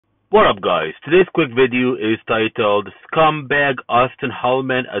What up, guys? Today's quick video is titled Scumbag Auston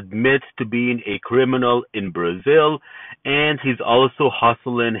Holleman admits to being a criminal in Brazil, and he's also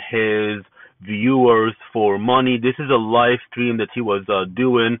hustling his viewers for money. This is a live stream that he was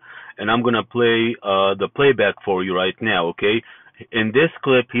doing, and I'm gonna play the playback for you right now. Okay? In this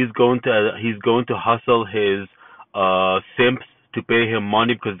clip, he's going to hustle his simps to pay him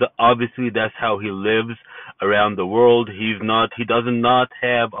money because obviously that's how he lives around the world. He does not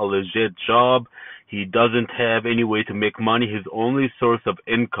have a legit job. He doesn't have any way to make money. His only source of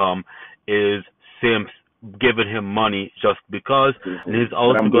income is simps giving him money just because. And he's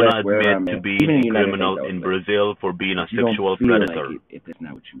also going to admit to being a criminal in Brazil for being a sexual predator. Like if that's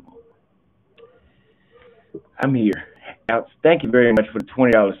not what you want. I'm here. Now, thank you very much for the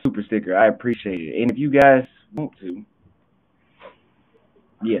 $20 super sticker. I appreciate it. And if you guys want to,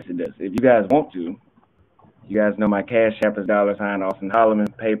 yes, it does. If you guys want to, you guys know my cash app is $Auston Holleman,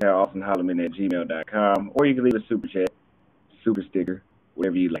 PayPal AustonHolleman@gmail.com, or you can leave a super chat, super sticker,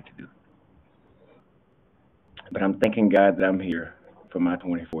 whatever you'd like to do. But I'm thanking God that I'm here for my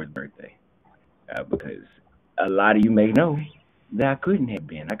 24th birthday, because a lot of you may know that I couldn't have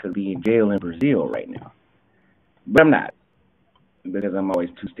been. I could be in jail in Brazil right now, but I'm not, because I'm always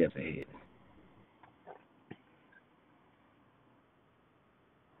 2 steps ahead.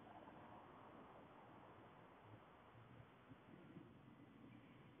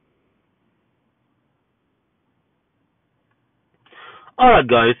 Alright,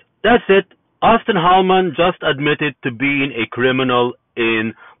 guys, that's it. Auston Holleman just admitted to being a criminal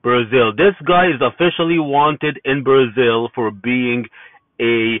in Brazil. This guy is officially wanted in Brazil for being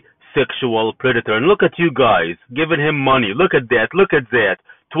a sexual predator. And look at you guys giving him money. Look at that. Look at that.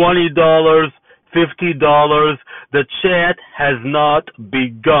 $20, $50. The chat has not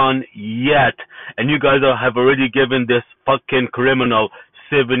begun yet. And you guys have already given this fucking criminal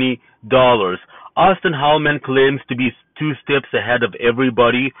 $70. Auston Holleman claims to be 2 steps ahead of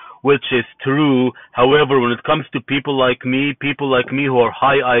everybody, which is true. However, when it comes to people like me who are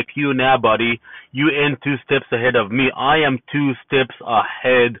high IQ now, buddy, you ain't 2 steps ahead of me. I am 2 steps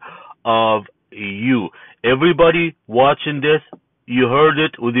ahead of you. Everybody watching this, you heard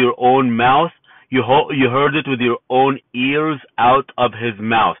it with your own mouth. You heard it with your own ears out of his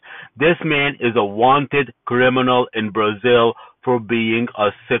mouth. This man is a wanted criminal in Brazil for being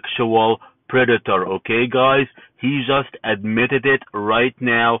a sexual predator, okay, guys? He just admitted it right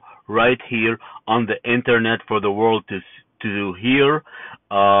now, right here on the internet for the world to hear.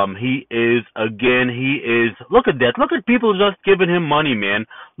 He is, look at that. Look at people just giving him money, man.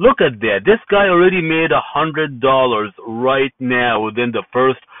 Look at that. This guy already made $100 right now within the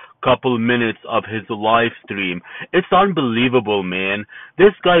first couple minutes of his live stream. It's unbelievable, man.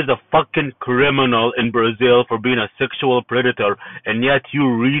 This guy's a fucking criminal in Brazil for being a sexual predator, and yet you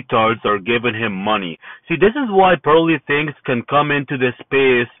retards are giving him money. See, this is why pearly things can come into this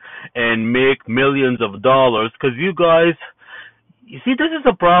space and make millions of dollars, because you guys, you see, this is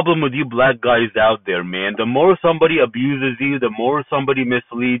a problem with you black guys out there, man. The more somebody abuses you, the more somebody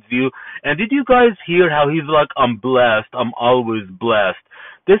misleads you. And did you guys hear how he's like, I'm blessed, I'm always blessed?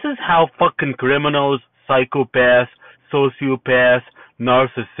 This is how fucking criminals, psychopaths, sociopaths,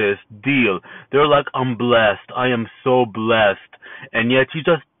 narcissists deal. They're like, I'm blessed, I am so blessed. And yet you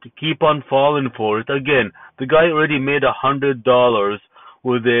just keep on falling for it. Again, the guy already made $100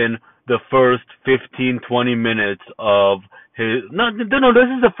 within the first 15-20 minutes of his... No, this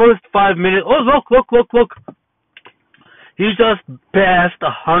is the first 5 minutes. Oh, look. He just passed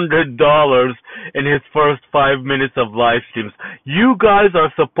 $100 in his first 5 minutes of live streams. You guys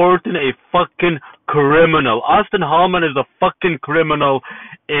are supporting a fucking criminal. Auston Holleman is a fucking criminal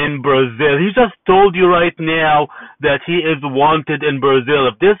in Brazil. He just told you right now that he is wanted in Brazil.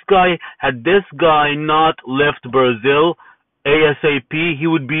 If this guy not left Brazil ASAP, he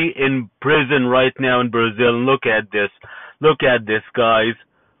would be in prison right now in Brazil. And look at this. Look at this, guys.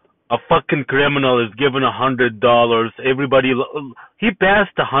 A fucking criminal is given $100. Everybody, he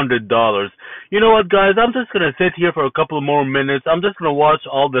passed $100. You know what, guys? I'm just gonna sit here for a couple more minutes. I'm just gonna watch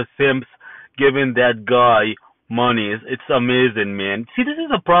all the simps giving that guy money. It's amazing, man. See, this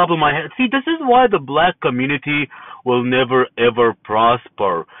is a problem I had. See, this is why the black community will never ever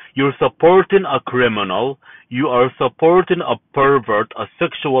prosper. You're supporting a criminal. You are supporting a pervert, a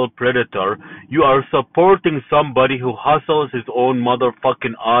sexual predator. You are supporting somebody who hustles his own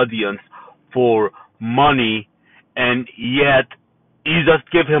motherfucking audience for money, and yet you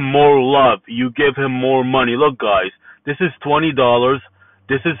just give him more love. You give him more money. Look, guys, this is $20.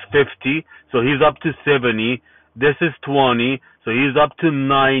 This is $50, so he's up to $70. This is $20, so he's up to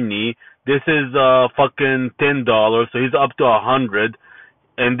 $90. This is fucking $10, so he's up to $100.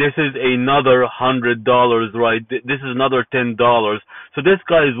 and this is another $100, right? This is another $10. So this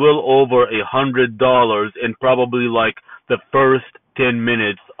guy is well over $100 in probably like the first 10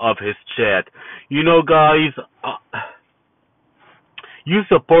 minutes of his chat. You know, guys, you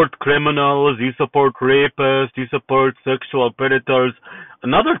support criminals, you support rapists, you support sexual predators.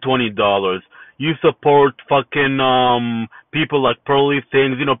 Another $20. You support fucking people like Pearly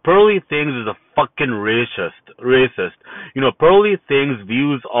Things. You know, Pearly Things is a fucking racist. You know, Pearly Things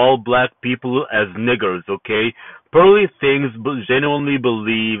views all black people as niggers, okay? Pearly Things genuinely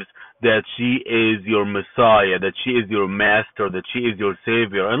believes that she is your messiah, that she is your master, that she is your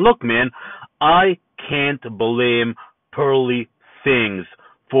savior. And look, man, I can't blame Pearly Things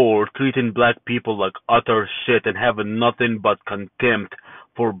for treating black people like utter shit and having nothing but contempt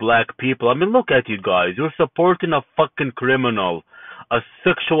for black people. I mean, look at you guys. You're supporting a fucking criminal, a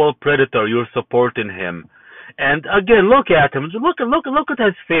sexual predator. You're supporting him. And again, look at him. Look at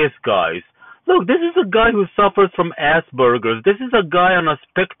his face, guys. Look, this is a guy who suffers from Asperger's. This is a guy on a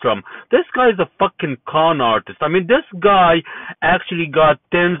spectrum. This guy is a fucking con artist. I mean, this guy actually got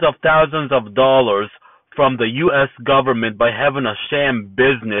tens of thousands of dollars from the U.S. government by having a sham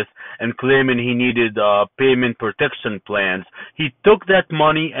business and claiming he needed payment protection plans. He took that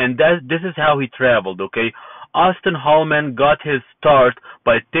money, and this is how he traveled, okay? Auston Holleman got his start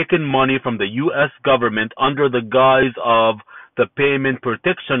by taking money from the U.S. government under the guise of the payment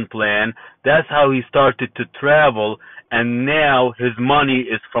protection plan. That's how he started to travel, and now his money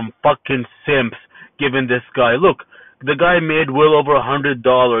is from fucking simps giving this guy. Look, the guy made well over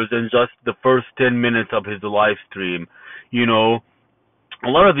 $100 in just the first 10 minutes of his live stream. You know, a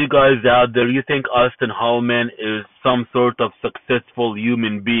lot of you guys out there, you think Auston Holleman is some sort of successful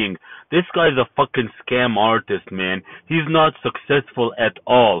human being. This guy's a fucking scam artist, man. He's not successful at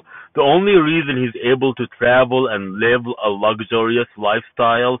all. The only reason he's able to travel and live a luxurious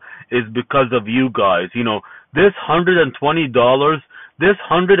lifestyle is because of you guys. You know, this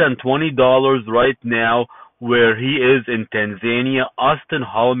 $120 right now, where he is in Tanzania, Auston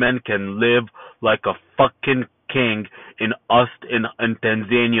Holleman can live like a fucking king in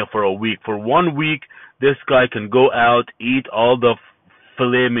Tanzania for a week. For 1 week, this guy can go out, eat all the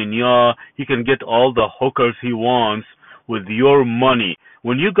filet mignon. He can get all the hookers he wants with your money.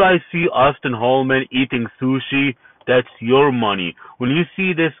 When you guys see Auston Holleman eating sushi, that's your money. When you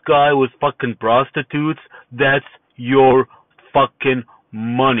see this guy with fucking prostitutes, that's your fucking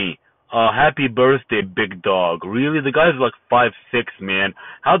money. Happy birthday, big dog. Really? The guy's like 5'6", man.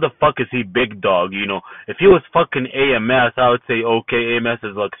 How the fuck is he big dog, you know? If he was fucking AMS, I would say, okay, AMS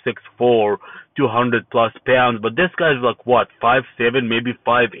is like 6'4", 200 plus pounds, but this guy's like, what, 5'7", maybe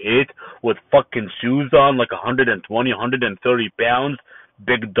 5'8", with fucking shoes on, like 120, 130 pounds?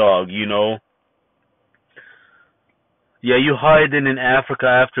 Big dog, you know? Yeah, you hiding in Africa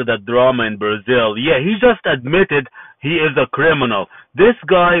after that drama in Brazil. Yeah, he just admitted he is a criminal. This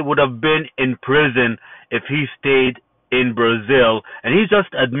guy would have been in prison if he stayed in Brazil, and he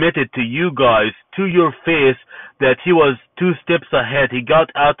just admitted to you guys, to your face, that he was 2 steps ahead. He got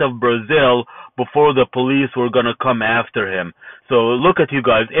out of Brazil before the police were gonna come after him. So look at you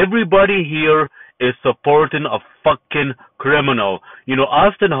guys. Everybody here is supporting a fucking criminal. You know,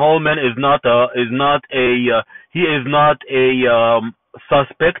 Auston Holleman is not a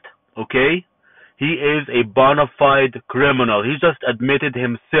suspect, okay? He is a bona fide criminal. He just admitted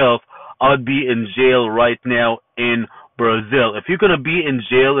himself, I'd be in jail right now in Brazil. If you're gonna be in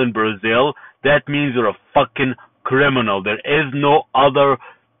jail in Brazil, that means you're a fucking criminal. There is no other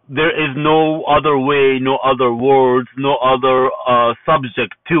way, no other words, no other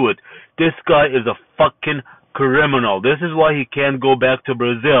subject to it. This guy is a fucking criminal. This is why he can't go back to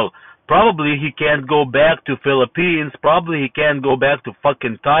Brazil. Probably he can't go back to Philippines. Probably he can't go back to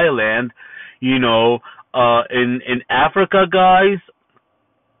fucking Thailand. You know, in Africa, guys,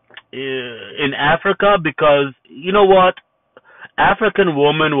 in Africa, because, you know what, African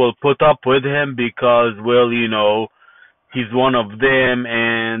women will put up with him because, well, you know, he's one of them,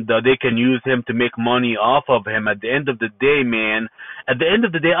 and they can use him to make money off of him. At the end of the day, man, at the end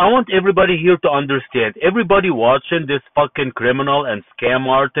of the day, I want everybody here to understand, everybody watching this fucking criminal and scam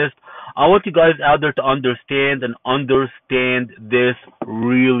artist, I want you guys out there to understand this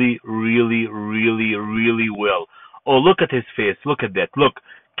really, really, really, really well. Oh, look at his face. Look at that. Look,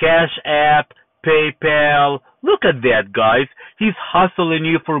 Cash App, PayPal. Look at that, guys. He's hustling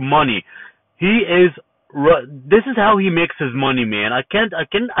you for money. This is how he makes his money, man. I can't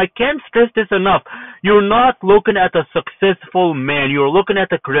stress this enough. You're not looking at a successful man. You're looking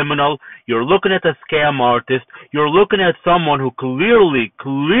at a criminal. You're looking at a scam artist. You're looking at someone who clearly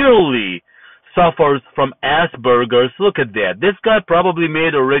suffers from Asperger's. Look at that. This guy probably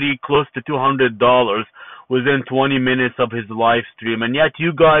made already close to $200 within 20 minutes of his live stream, and yet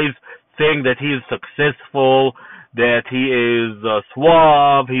you guys saying that he is successful, that he is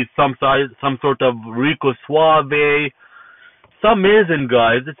suave, he's some sort of Rico Suave. It's amazing,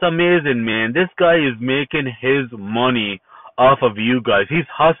 guys. It's amazing, man. This guy is making his money off of you guys. He's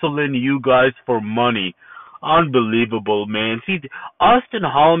hustling you guys for money. Unbelievable, man. See, Austin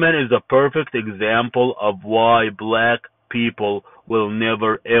Holleman is a perfect example of why black people will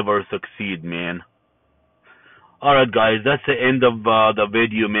never ever succeed, man. Alright, guys, that's the end of the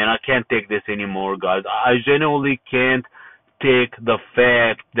video, man. I can't take this anymore, guys. I genuinely can't take the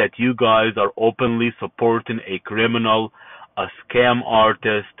fact that you guys are openly supporting a criminal, a scam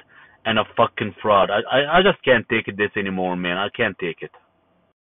artist, and a fucking fraud. I just can't take it this anymore, man. I can't take it.